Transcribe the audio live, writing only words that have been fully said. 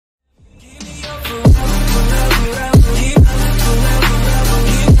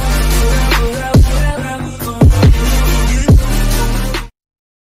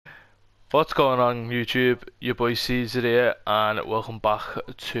What's going on YouTube? Your boy Caesar here and welcome back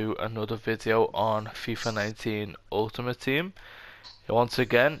to another video on FIFA 19 Ultimate Team. Once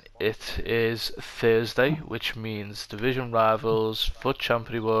again, it is Thursday, which means Division Rivals, FUT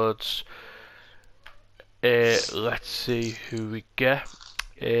Champion Rewards. Let's see who we get.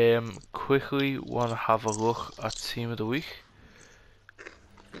 Quickly want to have a look at Team of the Week.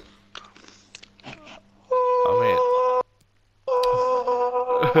 I mean,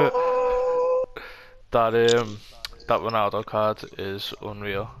 that Ronaldo card is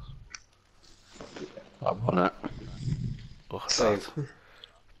unreal. I want it. Look at Same. that.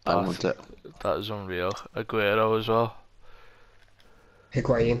 I want it. That is unreal. Aguero as well.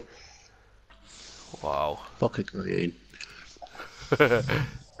 Higuain. Wow. Fuck it, green.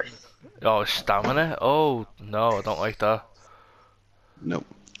 Oh, stamina? Oh, no, I don't like that. Nope.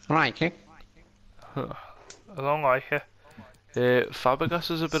 Like it. I don't like it.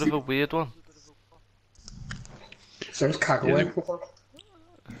 Fabregas is a bit of a weird one. So is Kagawa.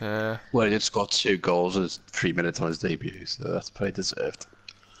 Well, he did score 2 goals in 3 minutes on his debut, so that's pretty deserved.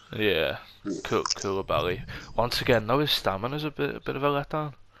 Yeah, cool belly. Once again, though, his stamina is a bit of a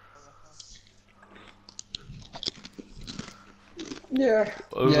letdown. Yeah.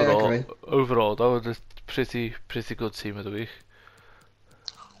 Overall, though, the pretty good Team of the Week.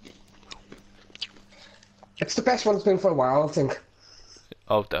 It's the best one it's been for a while, I think.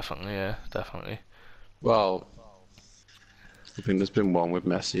 Oh, definitely, yeah, definitely. Well, I think there's been one with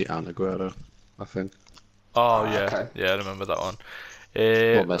Messi and Aguero, I think. Oh, yeah, okay. yeah, I remember that one.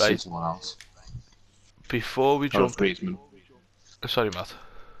 Well, Messi Right, and someone else. before we jump... Griezmann. Sorry, Matt.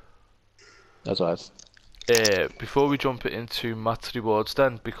 That's right. Before we jump into Matt's rewards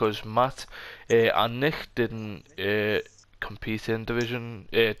then, because Matt and Nick didn't compete in division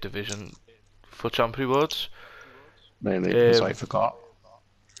for champ rewards. Mainly because I forgot.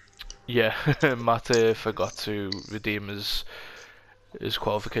 Yeah, Matt forgot to redeem his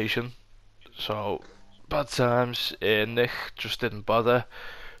qualification, so bad times. Nick just didn't bother,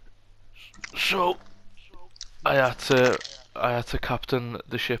 so I had to captain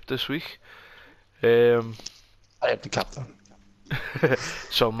the ship this week. I am the captain.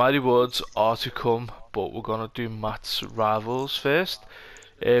 So my rewards are to come, but we're gonna do Matt's rivals first.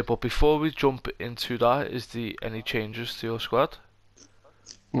 But before we jump into that, is there any changes to your squad?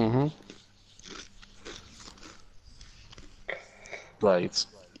 Right.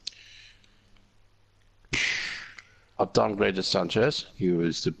 I've downgraded Sanchez. He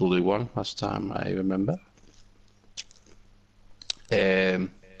was the blue one last time I remember.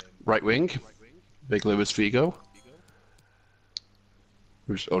 Right wing, Big Luis Figo,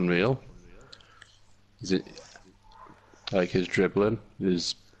 who's unreal. Is it like his dribbling,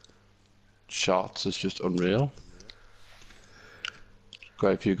 his shots is just unreal.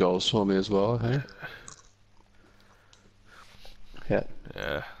 Quite a few goals for me as well, hey? Yeah.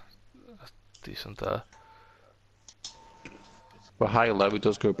 Yeah, that's decent there. But high level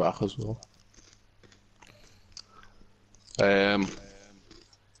does go back as well.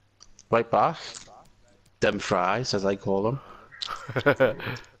 Right back, them fries as I call them.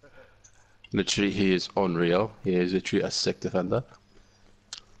 Literally, he is unreal. He is literally a sick defender.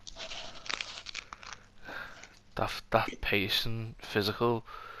 That pace and physical.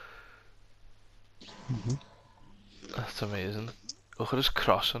 That's amazing. Look at his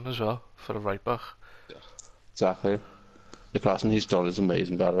crossing as well for a right back. Exactly. The crossing he's done is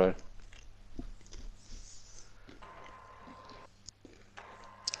amazing, by the way.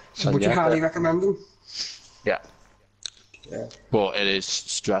 So would you highly recommend them? Yeah. Yeah. But it is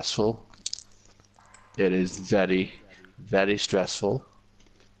stressful. It is very, very stressful.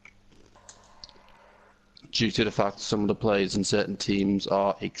 Due to the fact some of the players in certain teams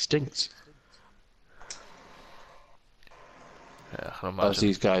are extinct. Yeah, I can As imagine.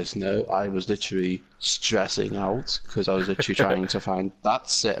 these guys know, I was literally stressing out because I was literally trying to find that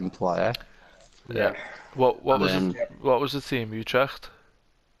certain player. Yeah. What was then- what was the team? Utrecht.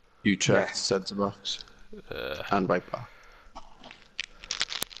 Utrecht, Yeah. centre backs, and right back.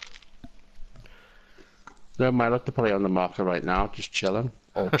 No, I like to play on the market right now, just chilling,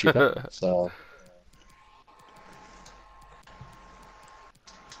 all cheaper. So,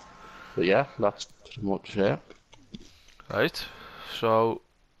 but yeah, that's pretty much it. Right. So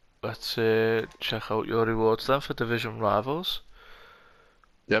let's check out your rewards then for division rivals.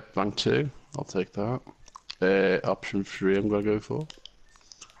 Yep, rank 2, I'll take that. Option 3, I'm gonna go for.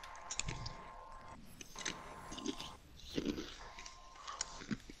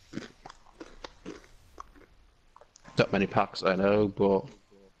 Not many packs, I know, but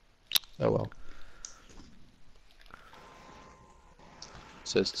oh well.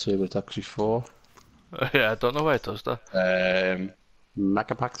 says 2, but it's actually 4. Yeah, I don't know why it does that.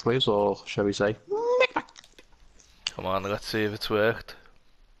 Mega pack, please, or shall we say? Come on, let's see if it's worked.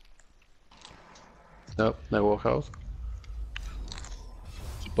 Nope, no walkout.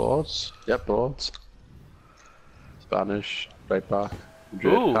 Boards. Yep, boards. Spanish, right back.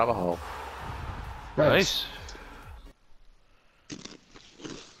 Madrid, Ooh. Carvajal. Nice.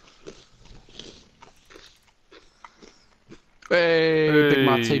 Hey, Big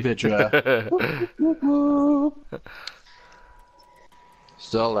Matty Vidra.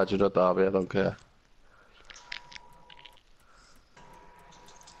 Still legend at Derby, I don't care.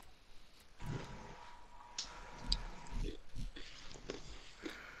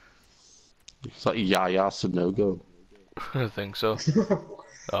 It's like Yaya Sanogo. I think so.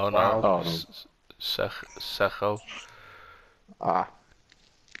 Oh no. Wow. Oh no. Secho. Ah,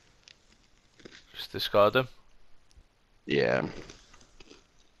 Just discard him. yeah.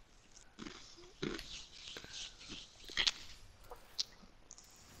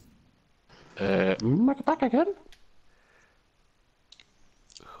 Make it back again.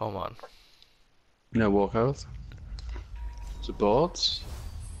 Come on. No walkout. Supports.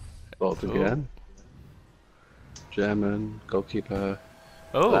 Bolt Cool. again. German, goalkeeper.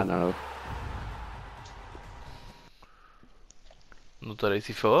 Oh, Leno. another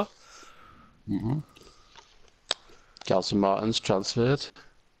 84. Gelson Martins transferred.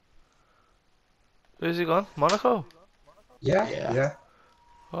 Where's he gone? Monaco? Yeah, Yeah. yeah.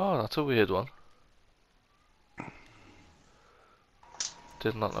 Oh, that's a weird one.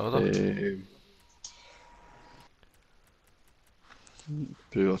 Did not know that.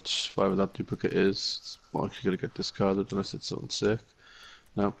 Pretty much whatever that duplicate is, it's more likely going to get discarded unless it's something sick.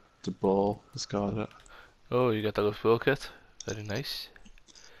 No, the ball, discard it. Oh, you get the Liverpool kit. Very nice.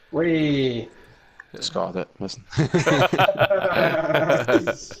 Whee! Discard it, listen.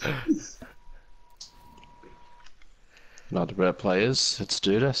 Not the great players, let's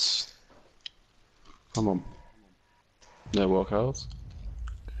do this. Come on. No walkouts.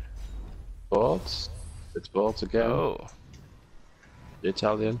 Boards. It's boards again. Oh, The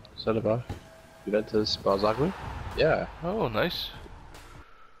Italian, centre back. Juventus, Barzagli. Yeah. oh, nice.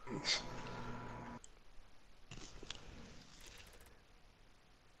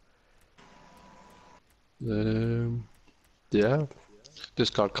 Yeah.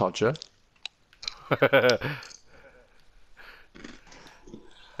 Discard Codger.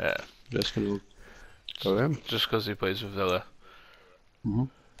 Yeah, Just gonna go in. just because he plays with Villa. Do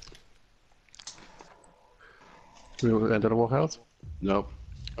we end on a walkout? Nope.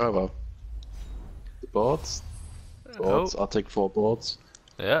 Oh well. The boards. Boards. I'll take 4 boards.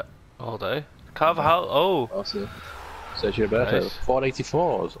 Yeah, all day. Carvajal. Oh, Also, says you better. Nice.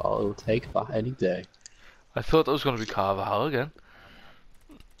 484s. I'll take that any day. I thought that was going to be Carvajal again.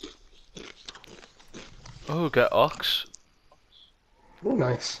 Oh, get Ox. Oh,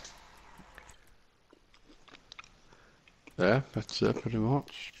 nice. Yeah, that's it pretty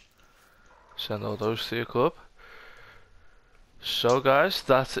much. Send all those to your club. So guys,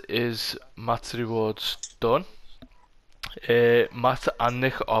 that is Matt's rewards done. Matt and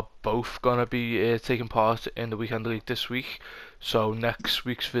Nick are both gonna be taking part in the weekend league this week, so next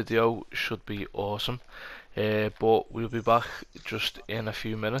week's video should be awesome. But we'll be back just in a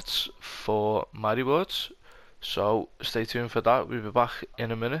few minutes for my rewards, so stay tuned for that. We'll be back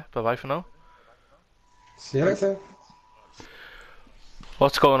in a minute. Bye bye for now. See you later.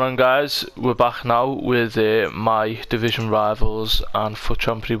 What's going on, guys? We're back now with my division rivals and FUT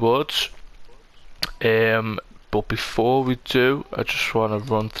champ rewards. But before we do, I just want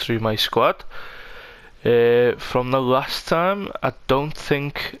to run through my squad. From the last time, I don't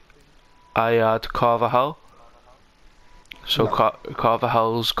think I had Carvajal. So No.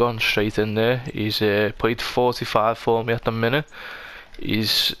 Carvajal's gone straight in there. He's played 45 for me at the minute.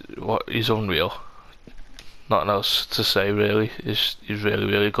 He's unreal. Nothing else to say really. He's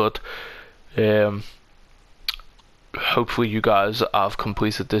really good. Hopefully you guys have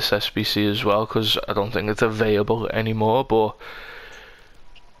completed this SBC as well, because I don't think it's available anymore, but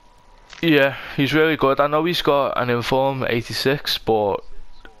yeah, he's really good. I know he's got an inform 86, but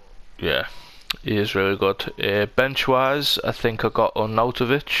yeah, he is really good. Bench wise, I think I got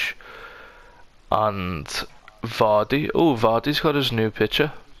Arnautovic and Vardy. Oh, Vardy's got his new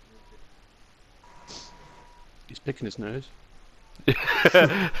picture. He's picking his nose.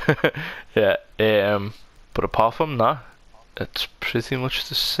 Yeah, but apart from that, it's pretty much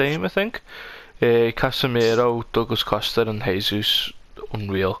the same, I think. Casemiro, Douglas Costa and Jesus,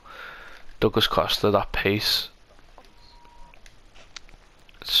 unreal. Douglas Costa, that pace,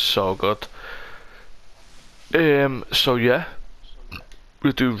 it's so good. So yeah,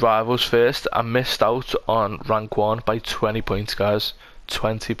 we'll do rivals first. I missed out on rank 1 by 20 points, guys.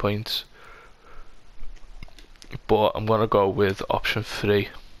 20 points. But I'm gonna go with option 3.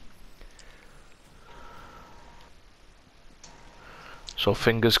 So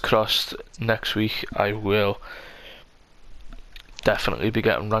fingers crossed next week I will definitely be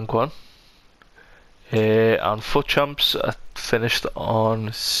getting rank 1. And FUT champs I finished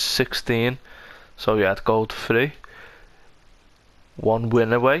on 16. So we had gold 3. 1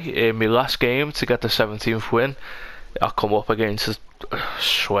 win away. In my last game to get the 17th win, I come up against the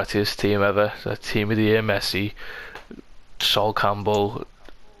sweatiest team ever. The team of the year, Messi, Sol Campbell,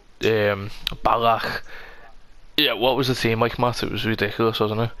 Balak. Yeah, what was the team like, Matt? It was ridiculous,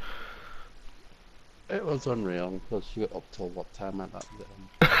 wasn't it? It was unreal because you got up till what time at that?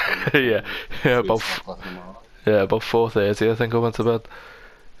 Yeah, about 4:30 I think I went to bed.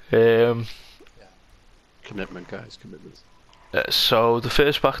 Commitment, guys, commitment. So the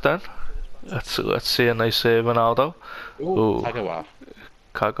first back then, let's see a nice Ronaldo. Ooh,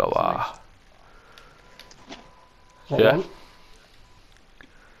 Kagawa. What Yeah. one?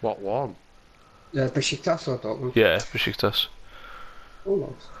 What one? Besiktas or Dortmund? Yeah, Besiktas. Oh,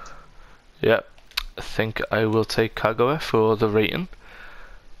 nice. Yeah, I think I will take Kagawa for the rating.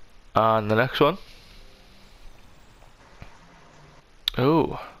 And the next one.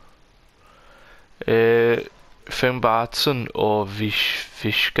 Oh. Finn Bartson or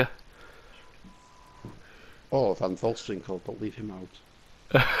Vishka. Oh, Van Volstrinkel, but leave him out.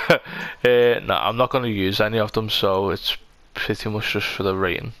 No, I'm not going to use any of them, so it's pretty much just for the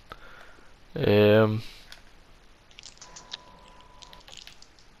rating.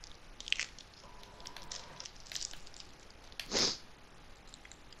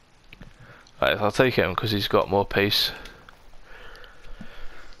 Right, I'll take him because he's got more pace.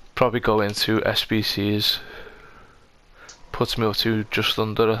 Probably go into SBCs. Puts me up to just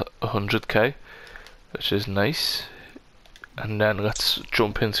under 100k, which is nice. And then let's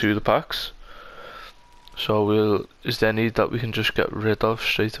jump into the packs. So is there any that we can just get rid of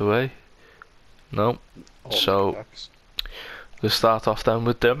straight away? No. Oh, So we'll start off then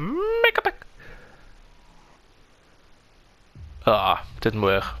with the Mega Pack. Ah, didn't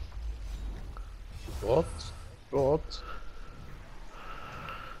work. What?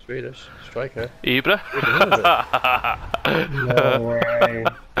 Swedish striker. Ibra. No way.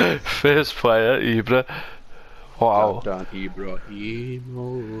 First player, Ibra. Wow. Dan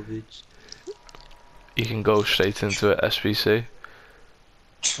Ibrahimovic. You can go straight into a SBC.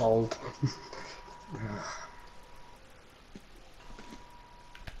 Trolled.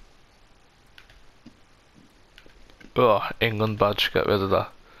 Oh, England badge, get rid of that.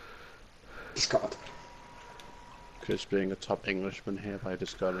 Discard. Chris being a top Englishman here by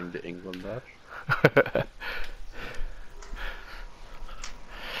discarding the England badge.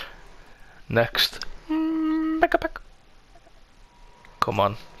 Next. Mega Pack. Come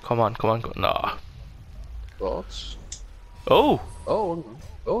on. Nah. What? Oh!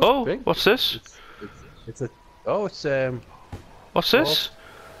 Oh, big. What's this? It's a. Oh, it's What's this?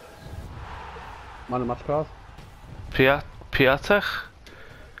 man of match card. Piatek?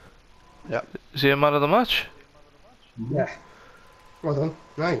 Yeah. Is he a man of the match? Yeah. Well done.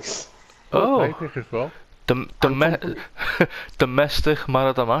 Nice. Oh, I think as well. domestic man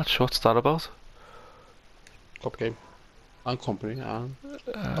of the match. What's that about? Cup game. And company and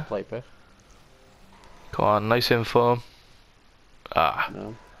a play pick. Come on, nice inform. Ah,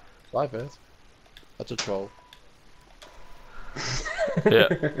 No. Live it. That's a troll. yeah.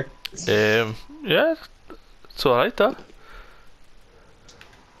 Yeah, it's alright though.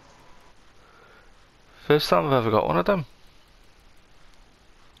 First time I've ever got one of them.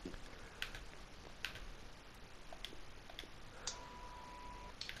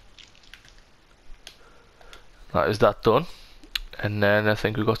 That is that done. And then I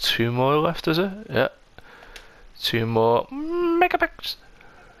think we've got 2 more left, is it? Yeah. 2 more Mega Packs.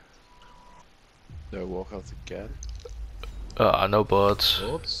 No walkout again. Ah, no boards.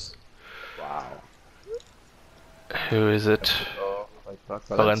 Oops. Wow. Who is it? Oh, like that.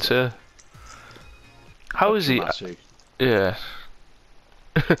 Valencia. How is he? Massive. Yeah.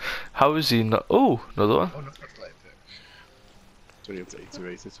 How is he not? Oh, another one. Oh, no, that's play pick. 20 up to 80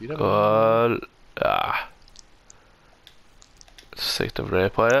 rated. You never know. Let's take the rare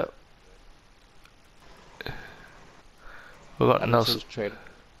player. We've got Nelson. Anderson's trade.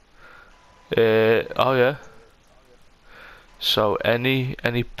 Oh yeah. So any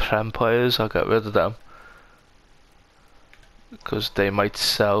Prem players, I'll get rid of them because they might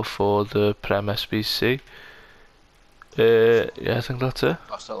sell for the Prem SBC. Yeah, I think that's it.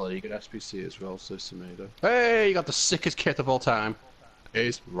 That's the league at SBC as well, so Semedo. Hey, you got the sickest kit of all time.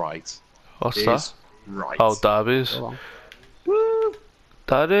 Is right. What's Is that? right. Oh, Derbies. Go on. Woo!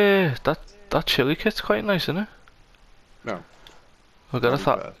 That chili kit's quite nice, isn't it? No. We got Very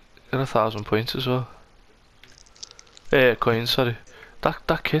bad. got 1,000 points as well. Coins, sorry.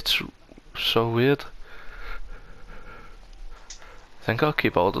 That kit's so weird. I think I'll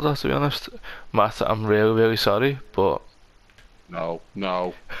keep hold of that, to be honest. Matt, I'm really sorry, but No.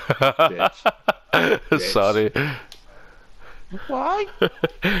 No. Bitch. sorry. Why?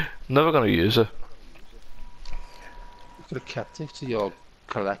 Never gonna use it. You could have kept it to your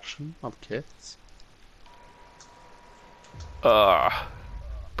collection of kits.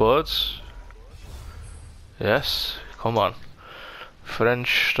 Buds. Yes, come on.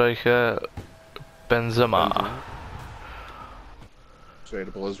 French striker Benzema.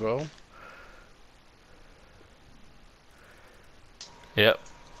 Tradable as well. Yep.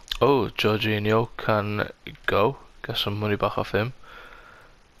 Oh, Jorginho can go. Get some money back off him.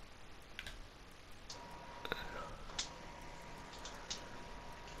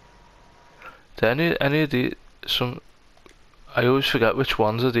 Do any of these I always forget which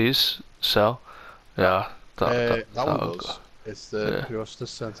ones of these sell. Yeah, That one that'll does. go. It's the Yeah. cross to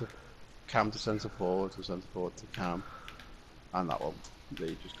centre, cam to centre forward to cam, and that one that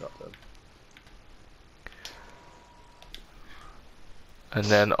you just got there. And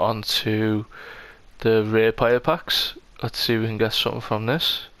then on to the rare player packs. Let's see if we can get something from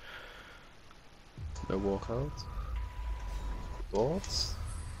this. No walkout. Thoughts?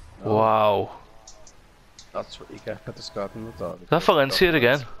 Wow. That's what you get for discarding the dog. Is that Valencia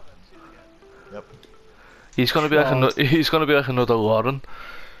again? Yep. He's gonna be like another Lauren.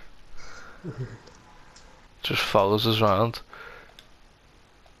 Just follows us around.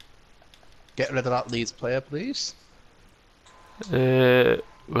 Get rid of that Leeds player, please. Where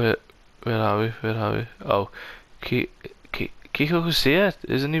are we? Where are we? Oh, Kiko Casilla,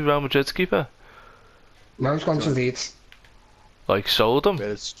 isn't he Real Madrid's keeper? Now he's gone to Leeds. Like sold him? Made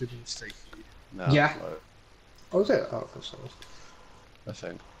a stupid mistake. No, Yeah. no, Oh, is it? Oh, that's all. I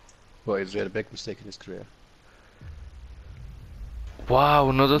think. But he's made a big mistake in his career. Wow,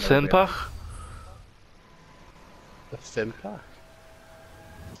 another thin way. pack. The thin pack.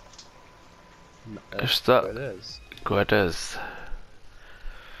 No, Is that- it is. Guedes.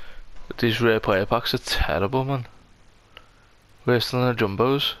 These rare player packs are terrible, man. Worse than the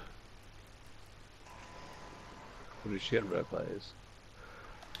jumbos. What is shit red players?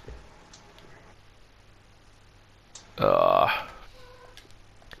 I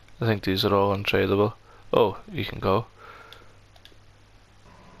think these are all untradeable. Oh, you can go.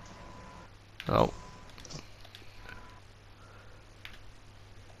 No.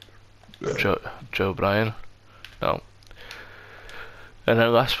 Joe Bryan. No. And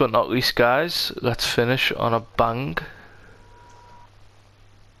then last but not least, guys, let's finish on a bang.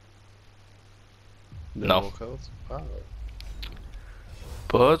 No. Walkout? Oh.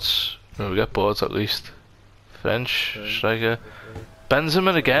 Boards. No, we get boards at least. French striker.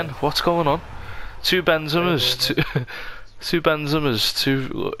 Benzema again. What's going on? Two Benzemas. Two Benzemas.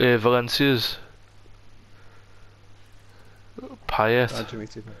 Two Valencias. Payet. Nice to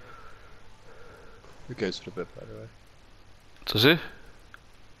meet you. It goes for a bit, by the way. Does he?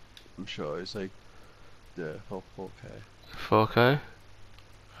 I'm sure it's like the whole 4K. 4K.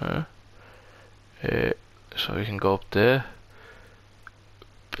 So we can go up there.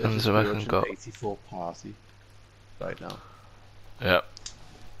 Benzema can go. 84 party right now. Yeah.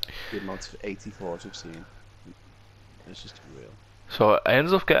 The amount of 84s we've seen. It's just real. So I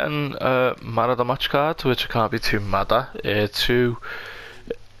ended up getting mad at the match card, which I can't be too mad at. Two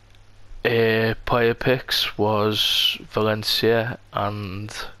player picks was Valencia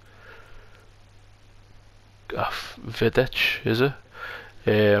and Vidic, is it?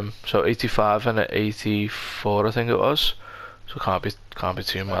 So 85 and 84, I think it was. So can't be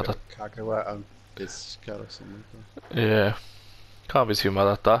too mad at. Kagawa and Biscar or something like that. Yeah, can't be too mad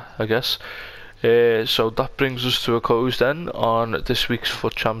at that, I guess. So that brings us to a close then on this week's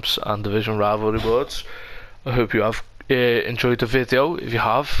FUT Champs and Division Rivalry Boards. I hope you have enjoyed the video. If you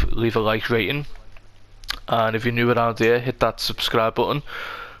have, leave a like rating, and if you're new around here, hit that subscribe button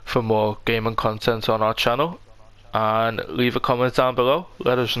for more gaming content on our channel, and leave a comment down below.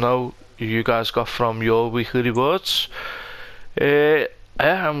 Let us know who you guys got from your weekly rewards.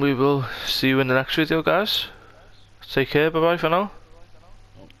 And we will see you in the next video, guys. Take care, bye bye for now.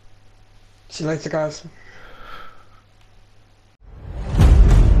 See you later, guys.